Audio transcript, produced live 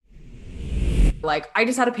like, I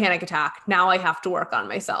just had a panic attack. Now I have to work on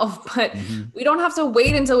myself. But Mm-hmm. we don't have to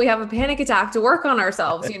wait until we have a panic attack to work on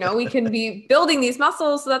ourselves. We can be building these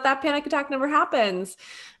muscles so that that panic attack never happens.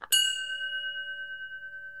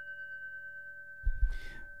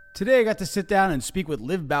 Today, I got to sit down and speak with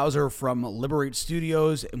Liv Bowser from Liberate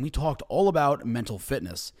Studios, and we talked all about mental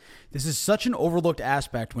fitness. This is such an overlooked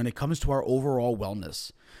aspect when it comes to our overall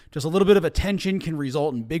wellness. Just a little bit of attention can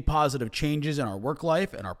result in big positive changes in our work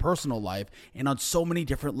life and our personal life, and on so many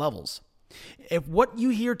different levels. If what you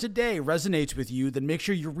hear today resonates with you, then make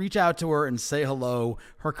sure you reach out to her and say hello.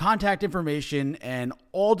 Her contact information and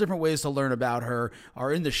all different ways to learn about her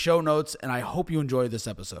are in the show notes, and I hope you enjoy this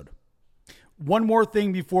episode. One more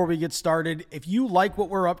thing before we get started. If you like what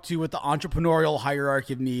we're up to with the entrepreneurial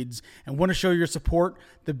hierarchy of needs and want to show your support,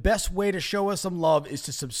 the best way to show us some love is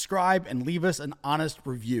to subscribe and leave us an honest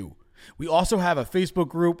review. We also have a Facebook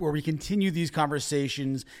group where we continue these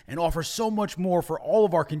conversations and offer so much more for all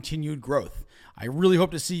of our continued growth. I really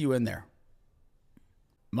hope to see you in there.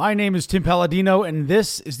 My name is Tim Palladino, and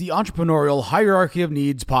this is the Entrepreneurial Hierarchy of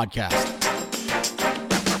Needs podcast.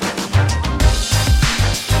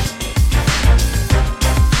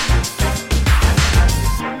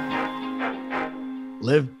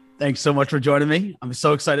 Liv, thanks so much for joining me. I'm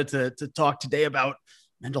so excited to talk today about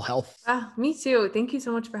mental health. Me too. Thank you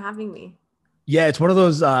so much for having me. Yeah, it's one of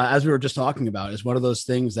those, as we were just talking about, it's one of those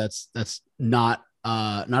things that's not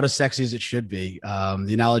as sexy as it should be.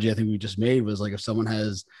 The analogy I think we just made was like if someone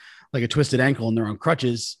has like a twisted ankle and they're on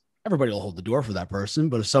crutches, everybody will hold the door for that person.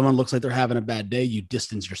 But if someone looks like they're having a bad day, you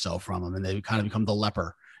distance yourself from them and they kind of become the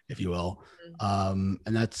leper, if you will. And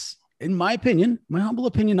that's, in my opinion, my humble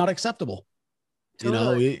opinion, not acceptable.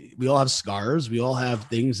 Totally. We all have scars. We all have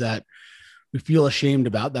things that we feel ashamed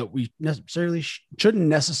about that we shouldn't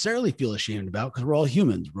necessarily feel ashamed about because we're all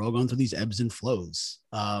humans. We're all going through these ebbs and flows.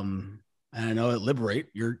 And I know at Liberate,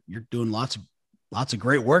 you're doing lots of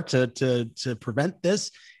great work to prevent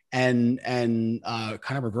this and kind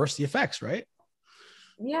of reverse the effects, right?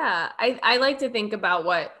 Yeah. I like to think about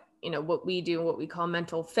what we do, what we call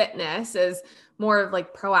mental fitness is more of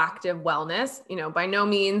like proactive wellness. By no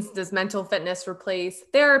means does mental fitness replace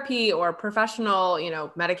therapy or professional,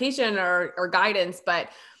 medication or guidance, but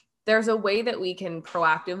there's a way that we can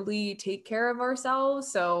proactively take care of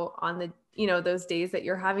ourselves. So on the, those days that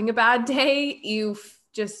you're having a bad day, you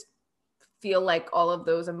just feel like all of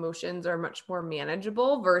those emotions are much more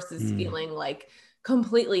manageable versus feeling like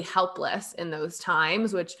completely helpless in those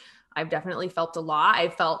times, which I've definitely felt a lot. I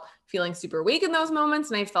felt feeling super weak in those moments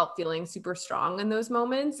and I felt feeling super strong in those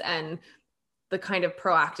moments. And the kind of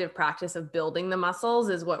proactive practice of building the muscles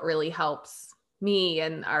is what really helps me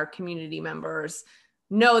and our community members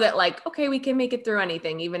know that like, okay, we can make it through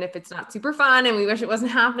anything, even if it's not super fun and we wish it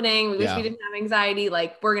wasn't happening. We wish we didn't have anxiety,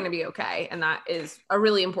 like we're going to be okay. And that is a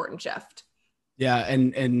really important shift. Yeah.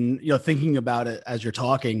 And thinking about it as you're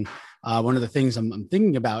talking, one of the things I'm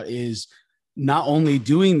thinking about is not only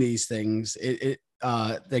doing these things,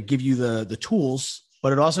 that give you the tools,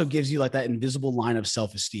 but it also gives you like that invisible line of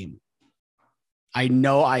self-esteem. I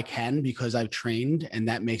know I can because I've trained, and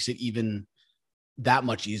that makes it even that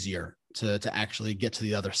much easier to actually get to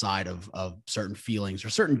the other side of certain feelings or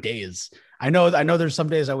certain days. I know there's some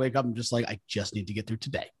days I wake up and just like, I just need to get through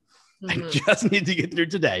today. I just need to get through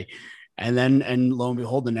today. And lo and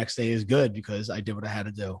behold, the next day is good because I did what I had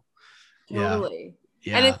to do. Totally.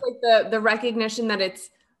 Yeah. And it's like the recognition that it's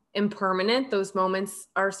impermanent. Those moments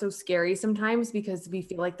are so scary sometimes because we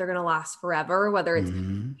feel like they're going to last forever, whether it's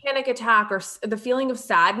panic attack or the feeling of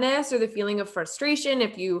sadness or the feeling of frustration.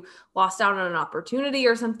 If you lost out on an opportunity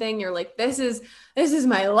or something, you're like, this is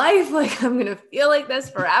my life. Like I'm going to feel like this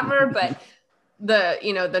forever. But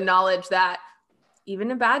the knowledge that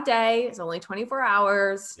even a bad day is only 24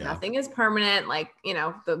 hours, nothing is permanent. Like,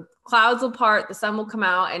 the clouds will part, the sun will come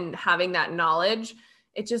out, and having that knowledge,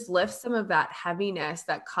 it just lifts some of that heaviness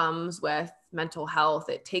that comes with mental health.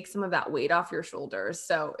 It takes some of that weight off your shoulders.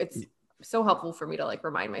 So it's so helpful for me to like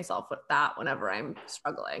remind myself with that whenever I'm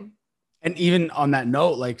struggling. And even on that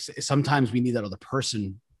note, like sometimes we need that other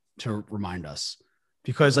person to remind us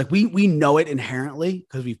because like we know it inherently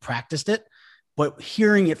because we've practiced it, but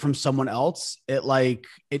hearing it from someone else, it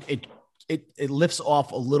lifts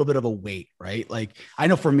off a little bit of a weight, right? Like I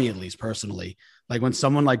know for me, at least personally, like when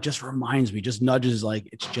someone like just reminds me, just nudges, like,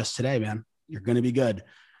 it's just today, man, you're going to be good.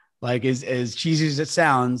 Like as cheesy as it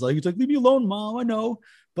sounds, like it's like, leave me alone, mom. I know.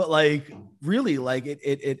 But like, really like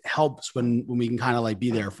it helps when we can kind of like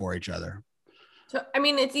be there for each other. So, I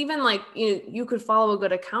mean, it's even like, you could follow a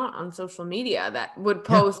good account on social media that would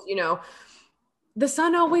post, the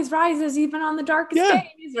sun always rises even on the darkest Yeah.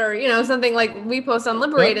 days, or, something like we post on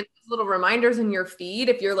Liberate, and those little reminders in your feed,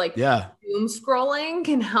 if you're like doom scrolling,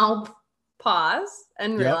 can help pause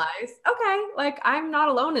and realize, okay, like I'm not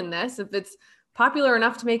alone in this. If it's popular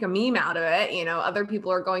enough to make a meme out of it, other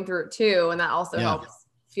people are going through it too. And that also helps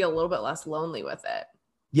feel a little bit less lonely with it.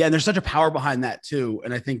 Yeah. And there's such a power behind that too.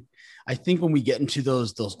 And I think when we get into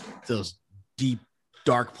those deep,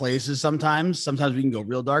 dark places, sometimes we can go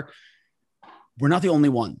real dark. We're not the only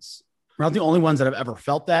ones. We're not the only ones that have ever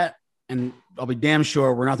felt that. And I'll be damn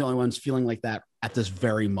sure we're not the only ones feeling like that at this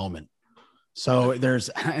very moment. So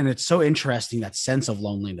and it's so interesting, that sense of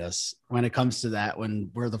loneliness when it comes to that,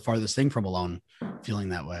 when we're the farthest thing from alone, feeling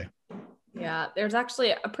that way. Yeah. There's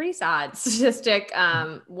actually a pretty sad statistic.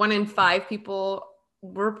 1 in 5 people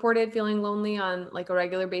reported feeling lonely on like a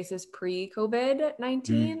regular basis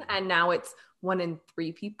pre-COVID-19. And now it's 1 in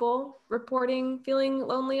 3 people reporting feeling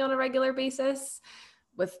lonely on a regular basis,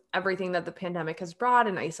 with everything that the pandemic has brought,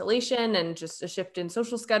 and isolation and just a shift in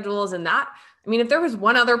social schedules. And that, I mean, if there was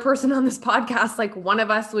one other person on this podcast, like one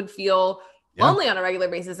of us would feel lonely on a regular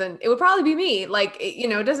basis, and it would probably be me. Like,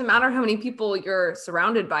 it doesn't matter how many people you're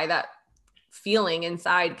surrounded by, that feeling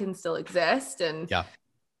inside can still exist. And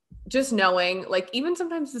just knowing, like, even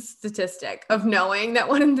sometimes the statistic of knowing that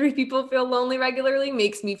 1 in 3 people feel lonely regularly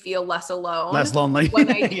makes me feel less alone. Less lonely. When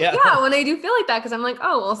I when I do feel like that, because I'm like,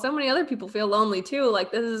 oh, well, so many other people feel lonely too.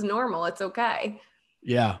 Like, this is normal. It's okay.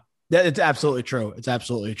 Yeah. It's absolutely true. It's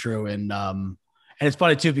absolutely true. And it's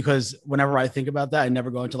funny too, because whenever I think about that, I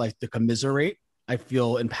never go into like the commiserate. I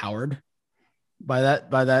feel empowered by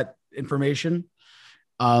that information.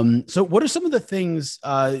 So what are some of the things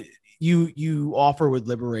you offer with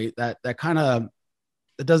Liberate that kind of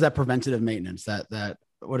does that preventative maintenance, that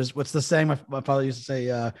what's the saying? My father used to say,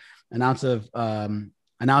 an ounce of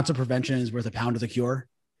prevention is worth a pound of the cure.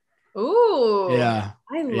 Ooh, yeah.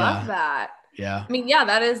 I love that. Yeah. I mean,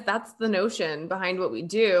 that's the notion behind what we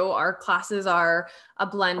do. Our classes are a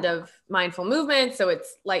blend of mindful movement. So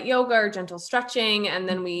it's light yoga or gentle stretching. And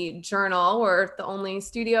then we journal. We're the only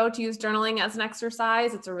studio to use journaling as an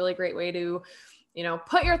exercise. It's a really great way to,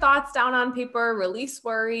 put your thoughts down on paper, release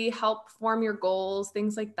worry, help form your goals,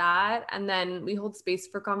 things like that. And then we hold space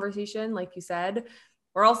for conversation. Like you said,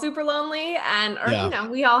 we're all super lonely,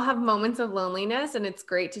 and we all have moments of loneliness, and it's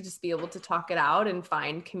great to just be able to talk it out and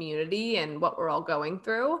find community and what we're all going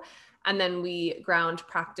through. And then we ground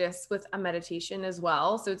practice with a meditation as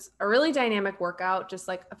well. So it's a really dynamic workout, just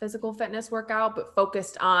like a physical fitness workout, but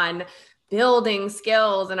focused on building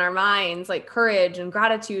skills in our minds, like courage and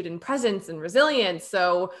gratitude and presence and resilience.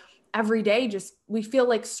 So every day, we feel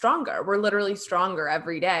like stronger. We're literally stronger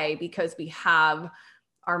every day because we have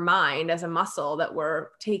our mind as a muscle that we're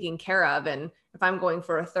taking care of. And if I'm going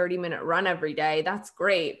for a 30-minute run every day, that's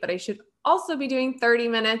great. But I should also be doing 30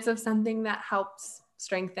 minutes of something that helps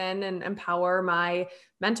strengthen and empower my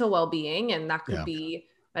mental well-being. And that could be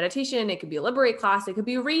meditation. It could be a Liberate class. It could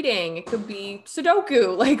be reading. It could be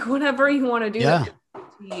Sudoku, like whatever you want to do to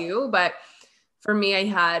you. But for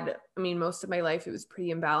me, most of my life, it was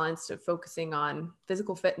pretty imbalanced of focusing on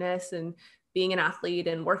physical fitness and being an athlete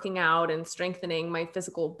and working out and strengthening my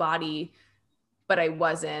physical body, but I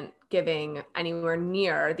wasn't giving anywhere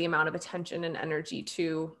near the amount of attention and energy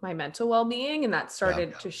to my mental well-being. And that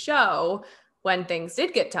started to show when things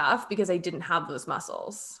did get tough because I didn't have those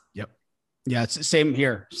muscles. Yep. Yeah. It's same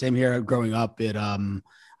here. Growing up, I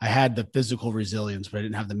had the physical resilience, but I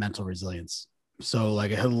didn't have the mental resilience. So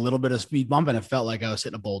like I had a little bit of speed bump and it felt like I was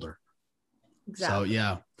hitting a boulder. Exactly.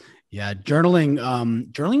 So yeah.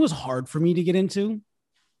 Journaling was hard for me to get into.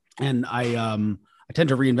 And I tend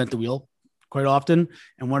to reinvent the wheel quite often.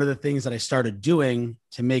 And one of the things that I started doing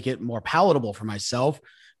to make it more palatable for myself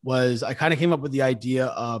was I kind of came up with the idea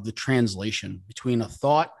of the translation between a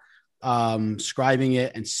thought, scribing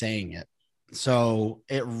it and saying it. So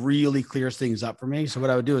it really clears things up for me. So what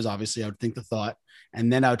I would do is obviously I would think the thought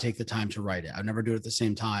and then I would take the time to write it. I'd never do it at the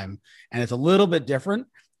same time. And it's a little bit different.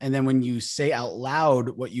 And then when you say out loud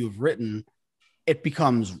what you've written, it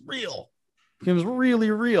becomes real. It becomes really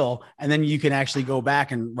real. And then you can actually go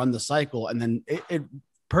back and run the cycle. And then it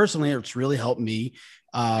personally, it's really helped me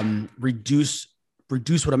reduce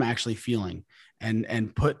what I'm actually feeling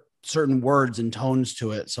and put certain words and tones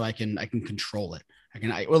to it so I can control it.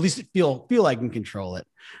 At least feel I can control it.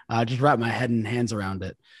 Just wrap my head and hands around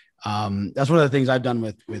it. That's one of the things I've done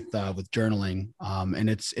with journaling. And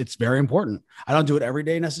it's very important. I don't do it every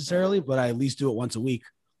day necessarily, but I at least do it once a week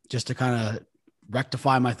just to kind of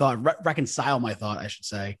rectify my thought, reconcile my thought, I should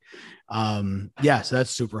say. So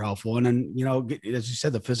that's super helpful. And then, as you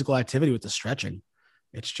said, the physical activity with the stretching,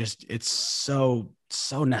 it's so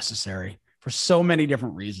necessary for so many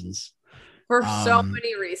different reasons. For so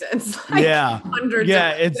many reasons. Like Yeah. hundreds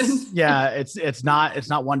of reasons. It's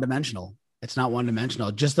not one dimensional. It's not one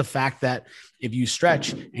dimensional. Just the fact that if you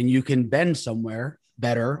stretch and you can bend somewhere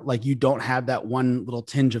better, like you don't have that one little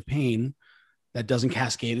tinge of pain that doesn't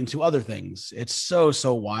cascade into other things. It's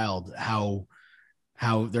so wild how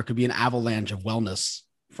there could be an avalanche of wellness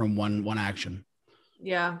from one action.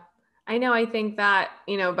 Yeah. I know. I think that,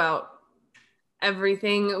 about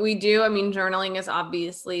everything we do. I mean, journaling is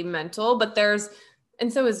obviously mental, but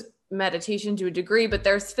and so is meditation to a degree, but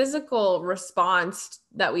there's physical response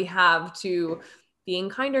that we have to being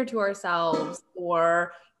kinder to ourselves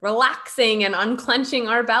or relaxing and unclenching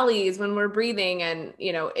our bellies when we're breathing. And,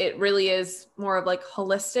 it really is more of like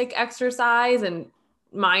holistic exercise and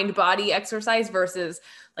mind body exercise versus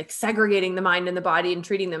like segregating the mind and the body and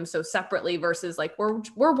treating them so separately versus like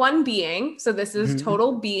we're one being. So this is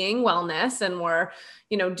total being wellness, and we're,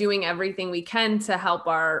 doing everything we can to help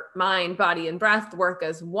our mind, body, and breath work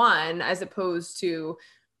as one, as opposed to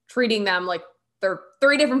treating them like they're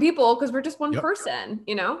three different people because we're just one person,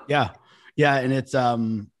 Yeah. Yeah. And it's,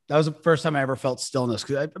 that was the first time I ever felt stillness.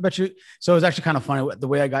 Cause I bet you, so it was actually kind of funny the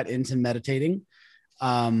way I got into meditating.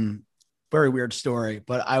 Very weird story,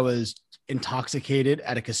 but I was intoxicated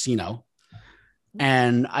at a casino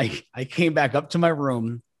and I came back up to my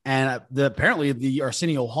room, and apparently the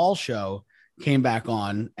Arsenio Hall show came back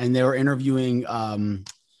on, and they were interviewing, the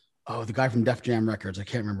guy from Def Jam Records. I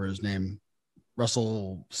can't remember his name,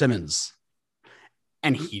 Russell Simmons.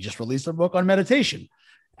 And he just released a book on meditation.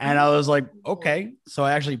 And I was like, okay. So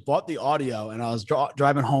I actually bought the audio, and I was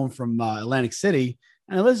driving home from Atlantic City,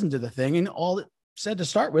 and I listened to the thing, and all it said to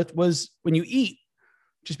start with was, when you eat,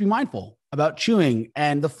 just be mindful about chewing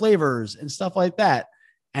and the flavors and stuff like that.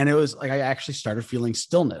 And it was like, I actually started feeling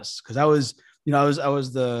stillness, because I was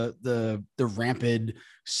the rampant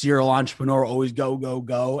serial entrepreneur, always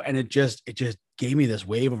go. And it just gave me this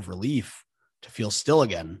wave of relief to feel still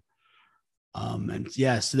again. And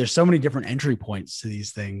yeah, so there's so many different entry points to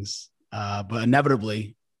these things, but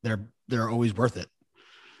inevitably they're always worth it.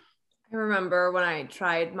 I remember when I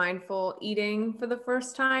tried mindful eating for the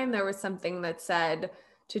first time, there was something that said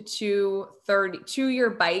to chew your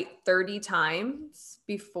bite 30 times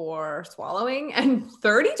before swallowing, and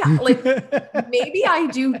 30 times, like maybe I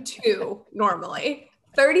do 2 normally.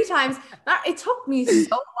 30 times. It took me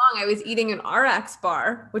so long. I was eating an RX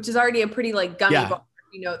bar, which is already a pretty like gummy bar,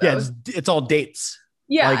 those. Yeah, it's all dates.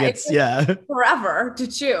 Yeah, like it's forever to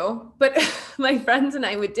chew. But my friends and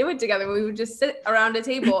I would do it together. We would just sit around a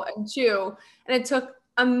table and chew, and it took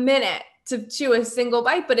a minute to chew a single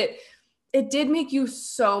bite, but it did make you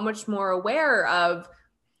so much more aware of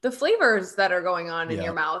the flavors that are going on in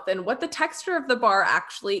your mouth and what the texture of the bar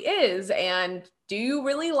actually is, and do you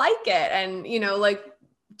really like it, and like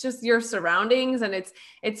just your surroundings. And it's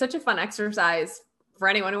such a fun exercise for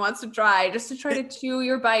anyone who wants to try, just to try to chew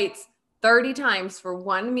your bites 30 times for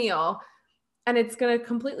one meal. And it's going to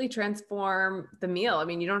completely transform the meal. I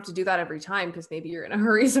mean, you don't have to do that every time because maybe you're in a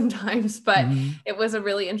hurry sometimes, but it was a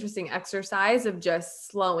really interesting exercise of just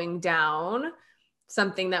slowing down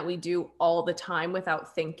something that we do all the time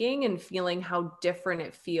without thinking, and feeling how different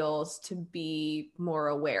it feels to be more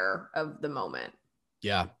aware of the moment.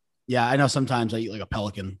 Yeah. Yeah. I know sometimes I eat like a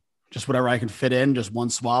pelican, just whatever I can fit in, just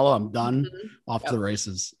one swallow, I'm done, off to the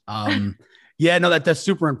races. Yeah, no, that's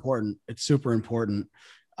super important. It's super important.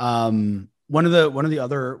 One of the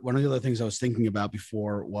other things I was thinking about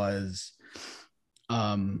before was,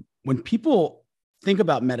 when people think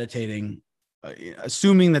about meditating,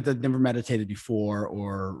 assuming that they've never meditated before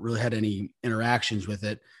or really had any interactions with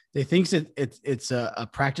it, they think it's a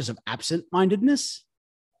practice of absent-mindedness.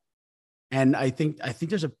 And I think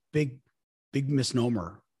there's a big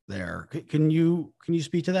misnomer there. Can you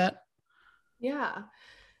speak to that? Yeah.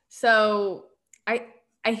 So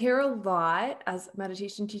I hear a lot as a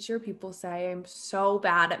meditation teacher, people say, I'm so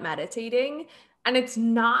bad at meditating. And it's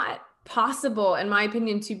not possible, in my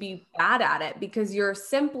opinion, to be bad at it, because you're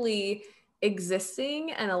simply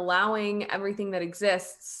existing and allowing everything that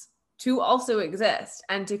exists to also exist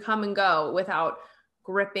and to come and go without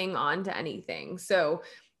gripping onto anything. So,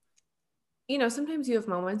 sometimes you have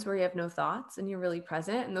moments where you have no thoughts and you're really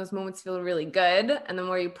present, and those moments feel really good. And the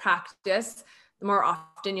more you practice, the more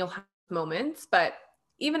often you'll have moments. But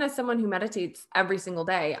even as someone who meditates every single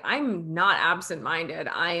day, I'm not absent-minded.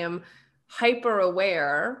 I am hyper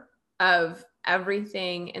aware of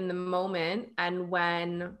everything in the moment. And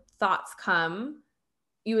when thoughts come,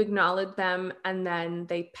 you acknowledge them and then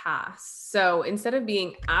they pass. So instead of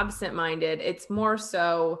being absent-minded, it's more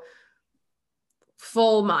so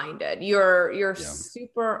full minded. You're Yeah.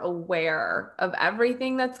 super aware of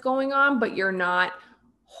everything that's going on, but you're not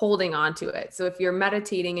holding on to it. So if you're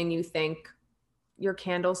meditating and you think your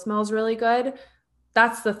candle smells really good,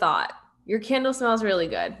 that's the thought. Your candle smells really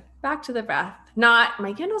good. Back to the breath. Not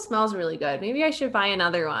my candle smells really good. Maybe I should buy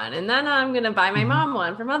another one. And then I'm going to buy my Mhm. mom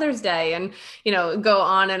one for Mother's Day and, go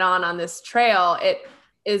on and on this trail. It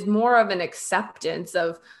is more of an acceptance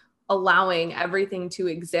of allowing everything to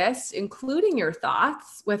exist, including your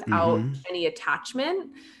thoughts without Mhm. any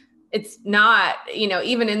attachment. It's not,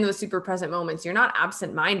 even in those super present moments, you're not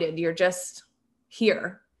absent-minded. You're just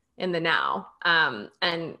here in the now. And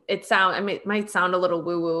it might sound a little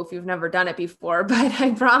woo-woo if you've never done it before, but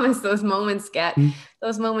I promise those moments get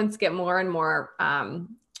more and more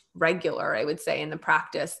regular, I would say, in the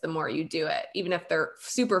practice, the more you do it, even if they're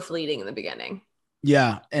super fleeting in the beginning.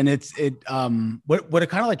 Yeah. And what it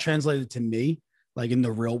kind of like translated to me, like in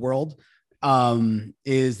the real world,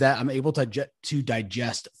 is that I'm able to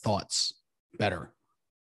digest thoughts better.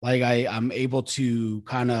 Like I'm able to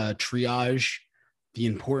kind of triage the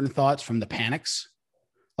important thoughts from the panics,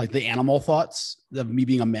 like the animal thoughts of me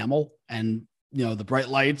being a mammal, and the bright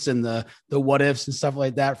lights and the what ifs and stuff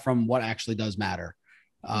like that, from what actually does matter.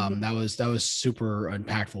 Mhm. That was super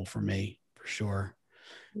impactful for me, for sure.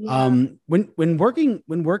 Yeah. When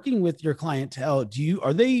working with your clientele,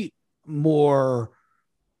 are they more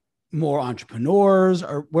entrepreneurs,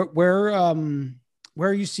 or where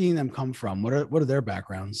are you seeing them come from? What are their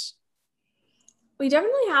backgrounds? We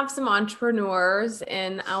definitely have some entrepreneurs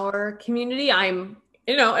in our community. I'm,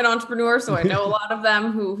 an entrepreneur, so I know a lot of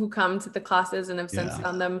them who come to the classes and have since Yeah.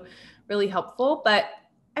 found them really helpful. But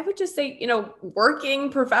I would just say, working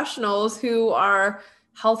professionals who are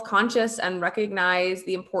health conscious and recognize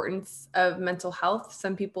the importance of mental health.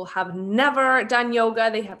 Some people have never done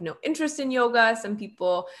yoga. They have no interest in yoga. Some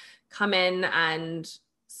people come in and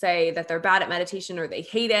say that they're bad at meditation or they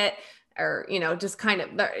hate it, or just kind of,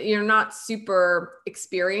 you're not super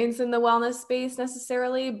experienced in the wellness space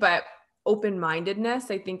necessarily, but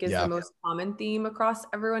open-mindedness, I think, is the Yeah. most common theme across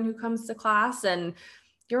everyone who comes to class. And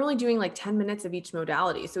you're only doing like 10 minutes of each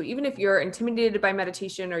modality. So even if you're intimidated by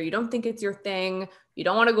meditation or you don't think it's your thing, you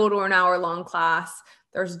don't want to go to an hour-long class,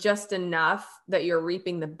 there's just enough that you're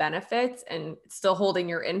reaping the benefits and still holding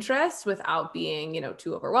your interest without being,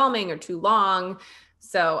 too overwhelming or too long.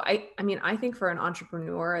 So I think for an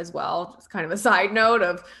entrepreneur as well, just kind of a side note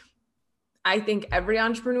of, I think every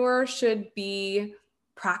entrepreneur should be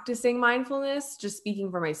practicing mindfulness. Just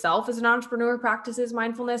speaking for myself as an entrepreneur practices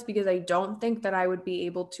mindfulness, because I don't think that I would be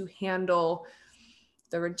able to handle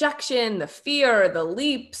the rejection, the fear, the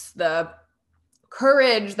leaps, the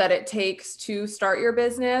courage that it takes to start your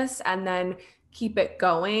business and then keep it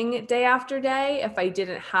going day after day if I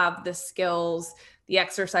didn't have the skills, the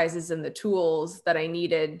exercises, and the tools that I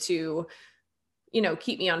needed to,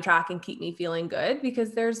 keep me on track and keep me feeling good.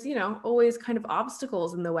 Because there's, always kind of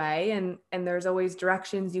obstacles in the way, and there's always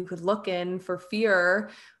directions you could look in for fear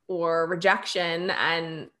or rejection.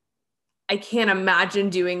 And I can't imagine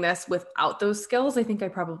doing this without those skills. I think I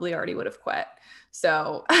probably already would have quit.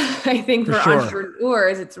 So I think For for sure.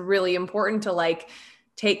 entrepreneurs, it's really important to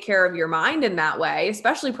take care of your mind in that way,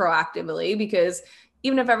 especially proactively, because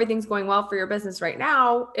even if everything's going well for your business right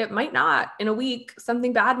now, it might not. In a week,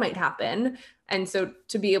 something bad might happen. And so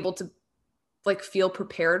to be able to feel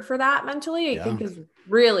prepared for that mentally, I Yeah. think is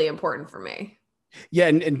really important for me. Yeah.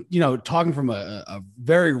 And talking from a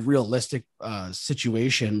very realistic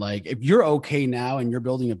situation, like if you're okay now and you're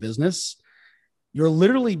building a business, you're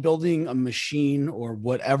literally building a machine or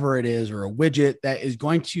whatever it is, or a widget that is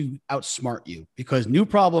going to outsmart you, because new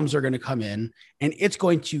problems are going to come in and it's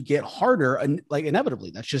going to get harder, and like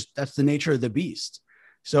inevitably. That's the nature of the beast.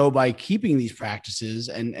 So by keeping these practices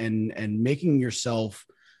and making yourself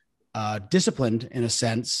disciplined, in a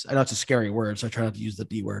sense, I know it's a scary word, so I try not to use the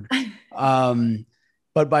D word. Um,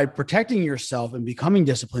 but by protecting yourself and becoming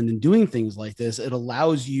disciplined and doing things like this, it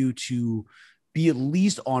allows you to be at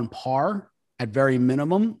least on par, at very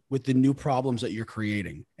minimum, with the new problems that you're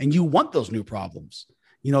creating. And you want those new problems.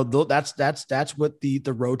 That's what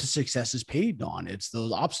the road to success is paved on. It's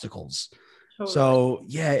those obstacles. Totally. So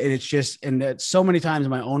yeah, it's just, and that so many times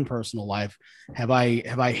in my own personal life have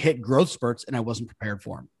I hit growth spurts and I wasn't prepared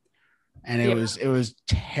for them. And it Yeah, was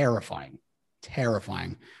terrifying.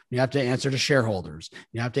 Terrifying. You have to answer to shareholders,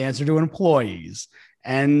 you have to answer to employees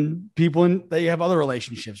and people that you have other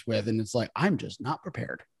relationships with, and it's like, I'm just not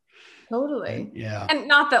prepared. And totally. yeah. And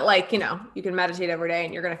not that you can meditate every day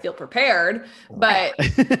and you're going to feel prepared, Right.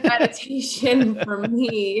 but meditation for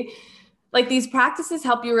me, these practices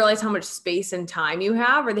help you realize how much space and time you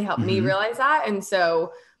have, or they help me Mm-hmm. realize that. And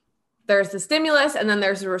so there's the stimulus and then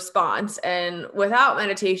there's the response. And without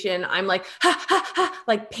meditation, I'm like, ha, ha, ha,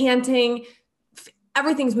 like panting.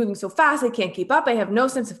 Everything's moving so fast. I can't keep up. I have no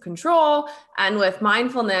sense of control. And with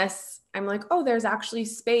mindfulness, I'm like, oh, there's actually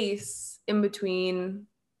space in between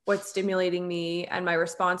what's stimulating me and my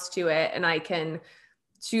response to it. And I can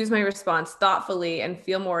choose my response thoughtfully and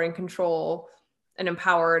feel more in control and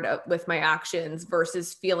empowered with my actions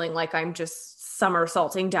versus feeling like I'm just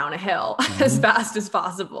somersaulting down a hill as fast as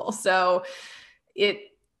possible. So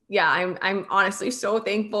I'm honestly so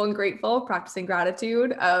thankful and grateful practicing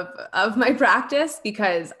gratitude of my practice,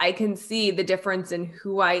 because I can see the difference in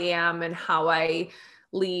who I am and how I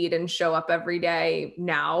lead and show up every day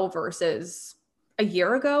now versus a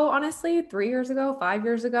year ago, honestly, 3 years ago, 5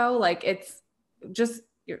 years ago. Like, it's just,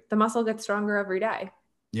 the muscle gets stronger every day.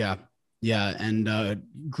 Yeah. Yeah. And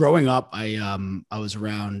growing up, I was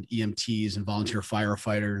around EMTs and volunteer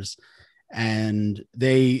firefighters, and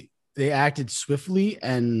they acted swiftly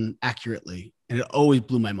and accurately. And it always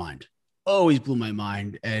blew my mind.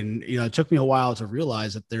 And, it took me a while to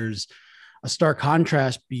realize that there's a stark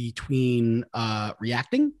contrast between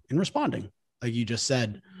reacting and responding, like you just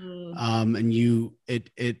said.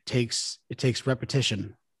 It takes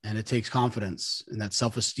repetition, and it takes confidence and that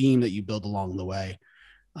self-esteem that you build along the way.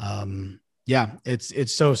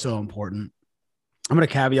 It's so important. I'm going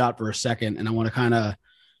to caveat for a second, and I want to kind of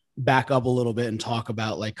back up a little bit and talk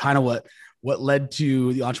about like kind of what led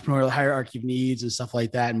to the entrepreneurial hierarchy of needs and stuff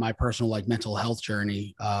like that in my personal like mental health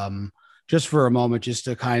journey. Just for a moment, just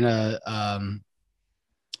to kind of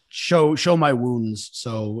show my wounds,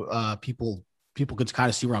 so people could kind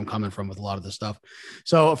of see where I'm coming from with a lot of this stuff.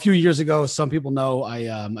 So a few years ago, some people know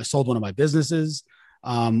I sold one of my businesses,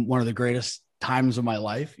 one of the greatest times of my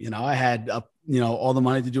life. I had all the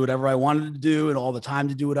money to do whatever I wanted to do and all the time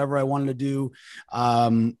to do whatever I wanted to do.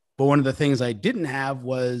 But one of the things I didn't have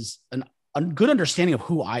was a good understanding of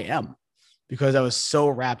who I am, because I was so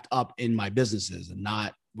wrapped up in my businesses and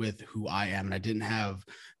not with who I am. And I didn't have,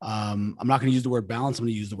 I'm not going to use the word balance. I'm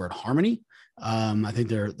going to use the word harmony. I think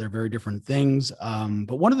they're very different things.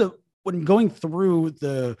 But when going through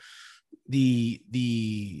the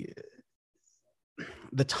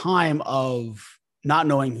time of not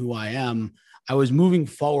knowing who I am, I was moving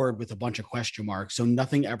forward with a bunch of question marks. So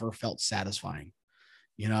nothing ever felt satisfying,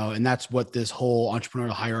 and that's what this whole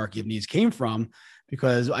entrepreneurial hierarchy of needs came from,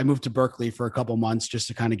 because I moved to Berkeley for a couple of months just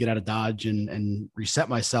to kind of get out of Dodge and reset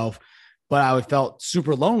myself. But I felt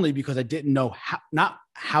super lonely because I didn't know not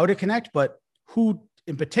how to connect, but who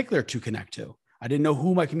in particular to connect to. I didn't know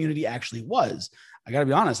who my community actually was. I got to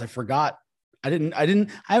be honest. I forgot. I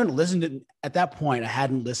haven't listened to, at that point, I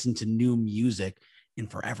hadn't listened to new music in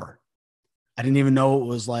forever. I didn't even know it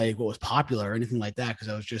was like what was popular or anything like that, because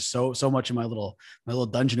I was just so much in my little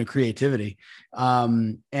dungeon of creativity.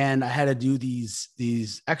 And I had to do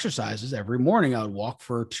these exercises every morning. I would walk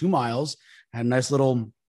for 2 miles, had a nice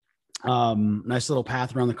little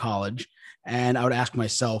path around the college. And I would ask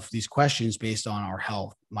myself these questions based on our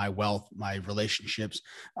health, my wealth, my relationships,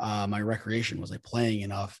 my recreation. Was I playing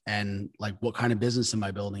enough? And like, what kind of business am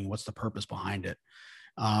I building? What's the purpose behind it?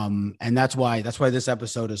 And that's why this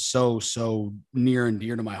episode is so near and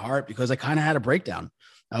dear to my heart, because I kind of had a breakdown.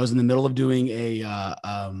 I was in the middle of doing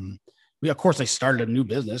of course I started a new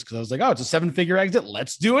business because I was like, oh, it's a 7-figure exit.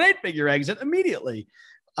 Let's do an 8-figure exit immediately.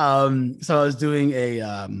 So I was doing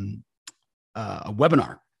a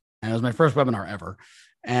webinar, and it was my first webinar ever.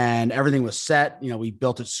 And everything was set. We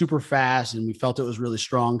built it super fast and we felt it was really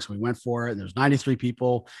strong. So we went for it. And there's 93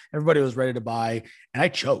 people. Everybody was ready to buy. And I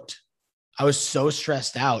choked. I was so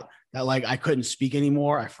stressed out that like I couldn't speak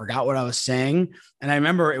anymore. I forgot what I was saying. And I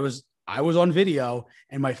remember I was on video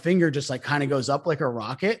and my finger just like kind of goes up like a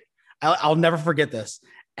rocket. I'll never forget this.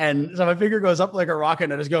 And so my finger goes up like a rocket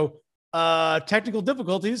and I just go, technical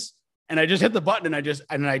difficulties. And I just hit the button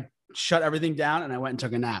and I shut everything down and I went and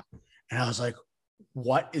took a nap. And I was like,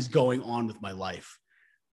 what is going on with my life?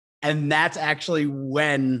 And that's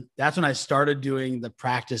when I started doing the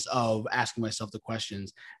practice of asking myself the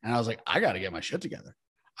questions. And I was like, I got to get my shit together.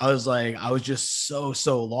 I was just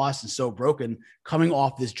so lost and so broken coming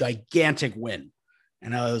off this gigantic win.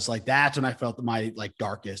 And I was like, that's when I felt my like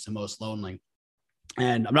darkest and most lonely.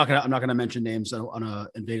 And I'm not going to mention names on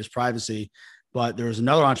invade his privacy, but there was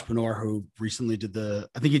another entrepreneur who recently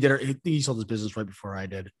he sold his business right before I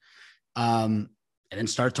did. And then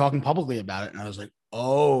started talking publicly about it. And I was like,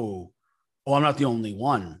 oh, I'm not the only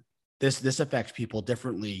one. This affects people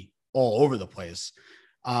differently all over the place.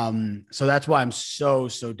 So that's why I'm so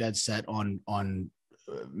dead set on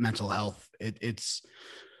mental health. It's,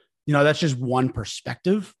 that's just one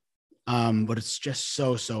perspective. But it's just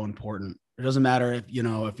so important. It doesn't matter if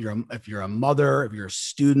you're a mother, if you're a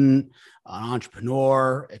student, an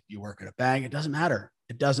entrepreneur, if you work at a bank, it doesn't matter.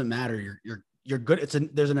 It doesn't matter. You're good.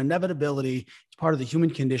 There's an inevitability. It's part of the human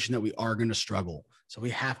condition that we are going to struggle. So we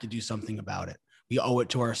have to do something about it. We owe it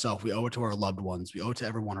to ourselves. We owe it to our loved ones. We owe it to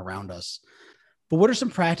everyone around us. But what are some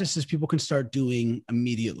practices people can start doing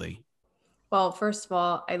immediately? Well, first of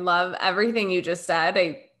all, I love everything you just said.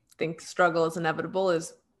 I think struggle is inevitable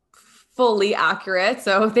is fully accurate.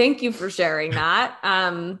 So thank you for sharing that.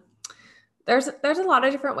 There's a lot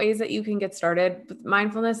of different ways that you can get started with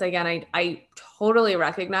mindfulness. Again, I totally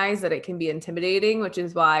recognize that it can be intimidating, which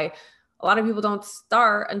is why a lot of people don't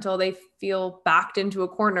start until they feel backed into a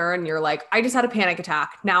corner and you're like, I just had a panic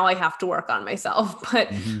attack. Now I have to work on myself.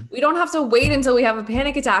 But we don't have to wait until we have a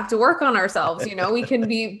panic attack to work on ourselves. We can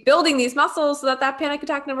be building these muscles so that panic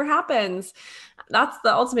attack never happens. That's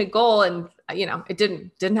the ultimate goal. And, it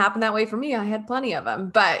didn't happen that way for me. I had plenty of them,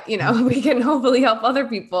 but, we can hopefully help other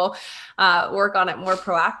people work on it more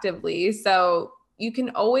proactively. So you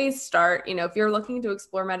can always start, if you're looking to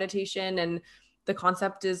explore meditation and the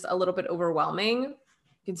concept is a little bit overwhelming,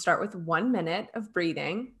 you can start with 1 minute of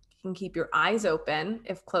breathing. You can keep your eyes open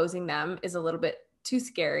if closing them is a little bit too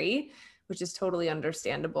scary, which is totally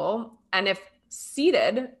understandable. And if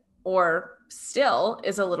seated or still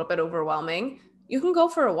is a little bit overwhelming, you can go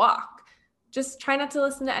for a walk. Just try not to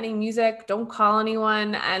listen to any music. Don't call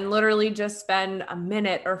anyone, and literally just spend a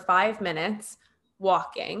minute or 5 minutes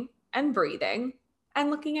walking and breathing and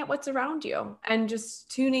looking at what's around you and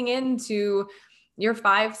just tuning into your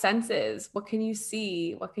 5 senses. What can you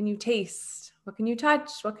see? What can you taste? What can you touch?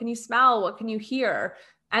 What can you smell? What can you hear?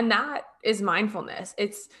 And that is mindfulness.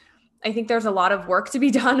 I think there's a lot of work to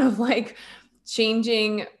be done of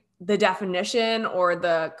changing the definition or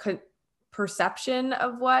the perception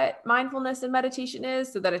of what mindfulness and meditation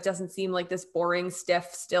is so that it doesn't seem like this boring, stiff,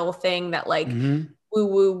 still thing that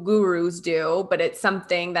woo-woo gurus do, but it's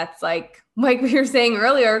something that's like we were saying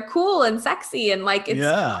earlier, cool and sexy and it's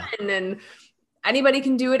fun and anybody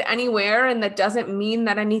can do it anywhere. And that doesn't mean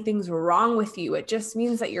that anything's wrong with you. It just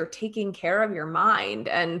means that you're taking care of your mind.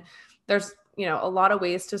 And there's, a lot of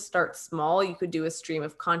ways to start small. You could do a stream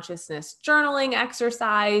of consciousness journaling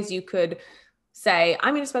exercise. You could say,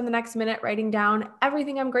 I'm going to spend the next minute writing down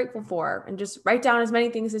everything I'm grateful for and just write down as many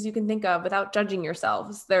things as you can think of without judging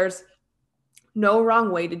yourselves. There's no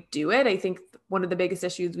wrong way to do it. I think one of the biggest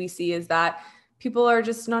issues we see is that people are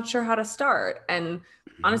just not sure how to start. And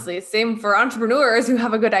honestly, it's same for entrepreneurs who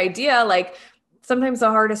have a good idea. Sometimes the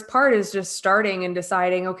hardest part is just starting and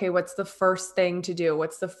deciding, okay, what's the first thing to do?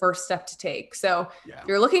 What's the first step to take? So if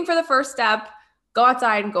you're looking for the first step, go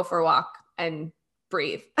outside and go for a walk and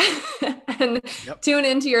breathe and tune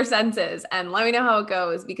into your senses and let me know how it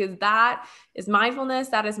goes, because that is mindfulness,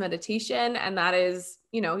 that is meditation, and that is,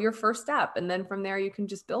 your first step. And then from there, you can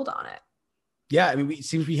just build on it. Yeah. I mean, it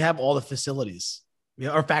seems we have all the facilities,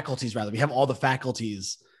 or faculties rather. We have all the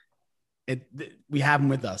faculties. We have them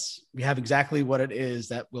with us. We have exactly what it is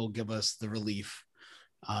that will give us the relief.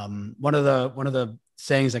 One of the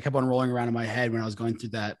sayings that kept on rolling around in my head when I was going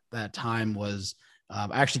through that time was,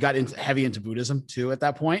 I actually got heavy into Buddhism too at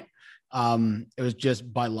that point. It was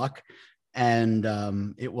just by luck. And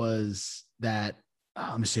it was that,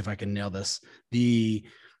 let me see if I can nail this. The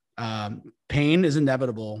pain is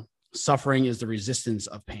inevitable. Suffering is the resistance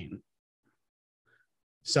of pain.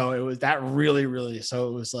 So it was that really, so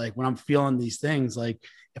it was when I'm feeling these things,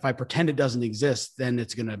 if I pretend it doesn't exist, then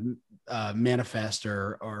it's going to manifest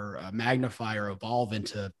or magnify or evolve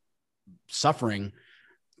into suffering.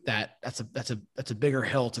 That's a bigger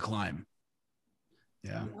hill to climb.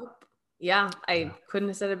 Yeah. Yeah. I couldn't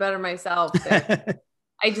have said it better myself.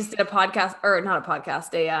 I just did a podcast, or not a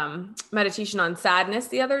podcast, a meditation on sadness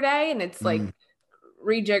the other day. And it's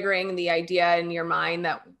rejiggering the idea in your mind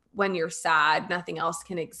that when you're sad, nothing else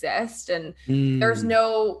can exist. And there's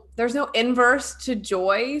no inverse to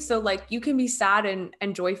joy. So you can be sad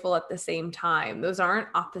and joyful at the same time. Those aren't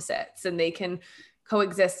opposites, and they can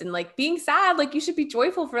coexist. And being sad, you should be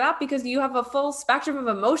joyful for that because you have a full spectrum of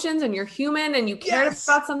emotions and you're human and you cared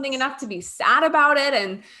about something enough to be sad about it.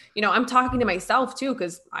 And, I'm talking to myself too,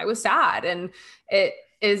 because I was sad, and it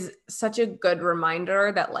is such a good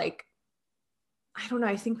reminder that I don't know,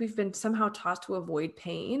 I think we've been somehow taught to avoid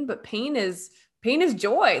pain, but pain is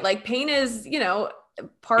joy. Pain is,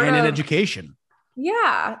 part and of an education.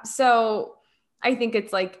 Yeah. So I think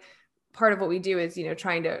it's part of what we do is,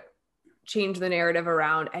 trying to change the narrative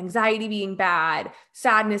around anxiety being bad,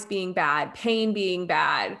 sadness being bad, pain being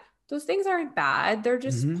bad. Those things aren't bad. They're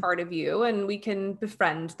just part of you, and we can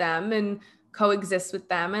befriend them and coexist with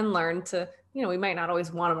them and learn to, we might not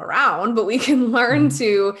always want them around, but we can learn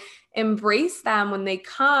to embrace them when they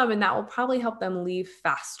come, and that will probably help them leave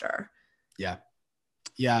faster. Yeah.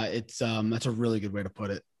 Yeah. It's, that's a really good way to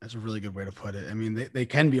put it. That's a really good way to put it. I mean, they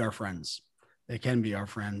can be our friends. They can be our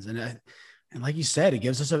friends. And like you said, it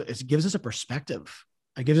gives us a perspective.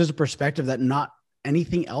 It gives us a perspective that not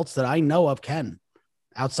anything else that I know of can,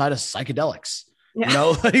 outside of psychedelics,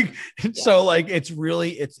 like, so like, it's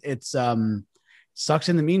really, it's sucks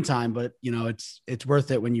in the meantime, but it's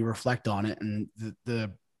worth it when you reflect on it, and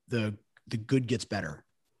the good gets better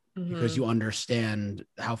because you understand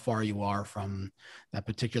how far you are from that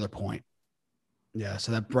particular point. Yeah.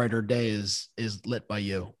 So that brighter day is lit by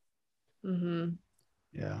you.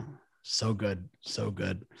 Yeah. So good. So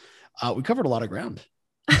good. We covered a lot of ground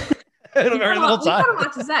in a very little time. We've got a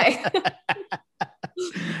lot to say.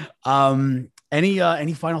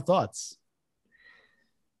 Any final thoughts?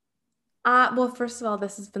 Well, first of all,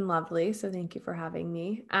 this has been lovely. So thank you for having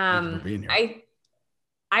me. Thank you for being here.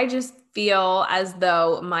 I just feel as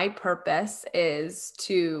though my purpose is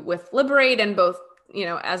to, with Liberate and both,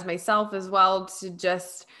 as myself as well, to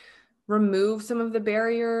just remove some of the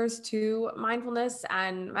barriers to mindfulness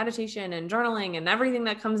and meditation and journaling and everything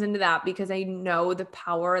that comes into that, because I know the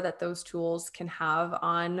power that those tools can have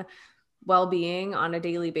on well-being on a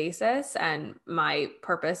daily basis. And my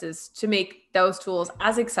purpose is to make those tools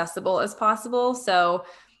as accessible as possible. So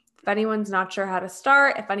if anyone's not sure how to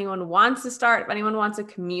start, if anyone wants to start, if anyone wants a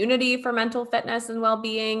community for mental fitness and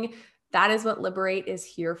well-being, that is what Liberate is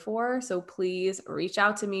here for. So please reach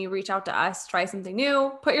out to me, reach out to us, try something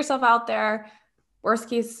new, put yourself out there. Worst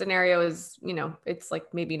case scenario is, it's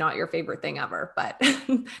like maybe not your favorite thing ever, but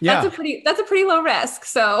that's a pretty low risk.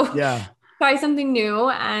 So yeah, try something new,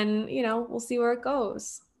 and, we'll see where it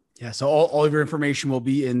goes. Yeah. So all of your information will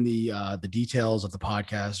be in the details of the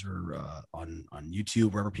podcast, or on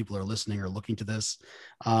YouTube, wherever people are listening or looking to this.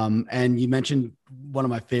 And you mentioned one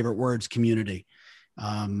of my favorite words, community.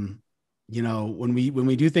 When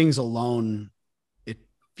we do things alone, it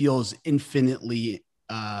feels infinitely,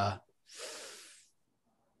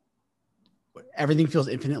 everything feels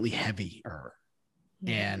infinitely heavier.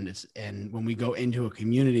 And when we go into a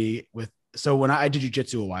community so when I did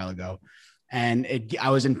jujitsu a while ago, and I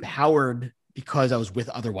was empowered because I was with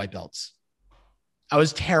other white belts. I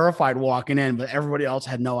was terrified walking in, but everybody else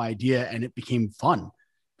had no idea. And it became fun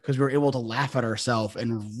because we were able to laugh at ourselves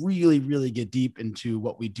and really, really get deep into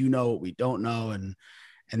what we do know, what we don't know. And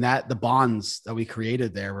that the bonds that we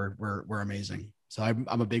created there were amazing. So I'm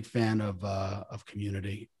a big fan of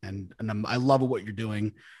community, and I love what you're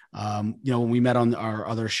doing. When we met on our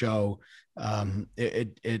other show, I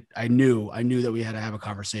knew that we had to have a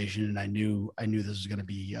conversation, and I knew this was going to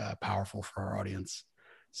be powerful for our audience.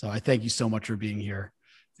 So I thank you so much for being here,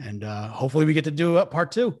 and hopefully we get to do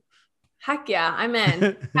part 2. Heck yeah, I'm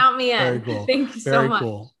in. Count me in. Very cool. Thank you so much.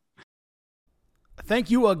 Cool.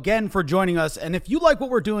 Thank you again for joining us. And if you like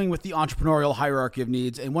what we're doing with the entrepreneurial hierarchy of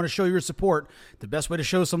needs and want to show your support, the best way to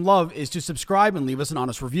show some love is to subscribe and leave us an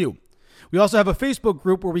honest review. We also have a Facebook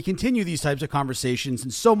group where we continue these types of conversations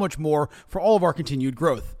and so much more for all of our continued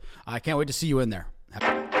growth. I can't wait to see you in there.